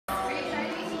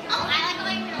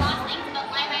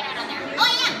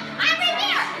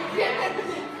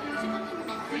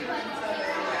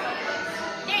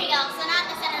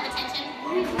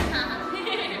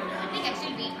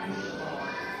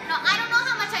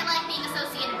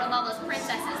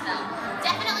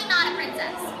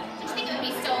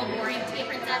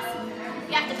dress.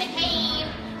 You have to behave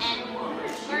and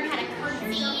learn how to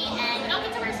curtsy, and you don't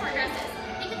get to wear short dresses.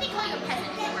 They think they call you a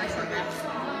peasant if you wear a short dress.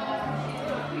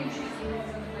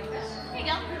 There you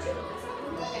go.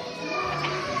 Okay.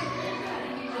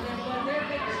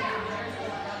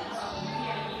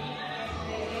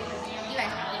 You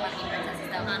guys probably want to be princesses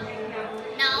though, huh?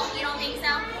 No? You don't think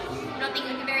so? You don't think it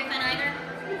would be very fun either?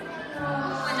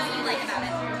 What don't you like about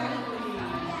it?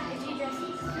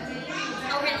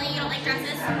 Oh really? You don't like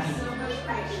dresses?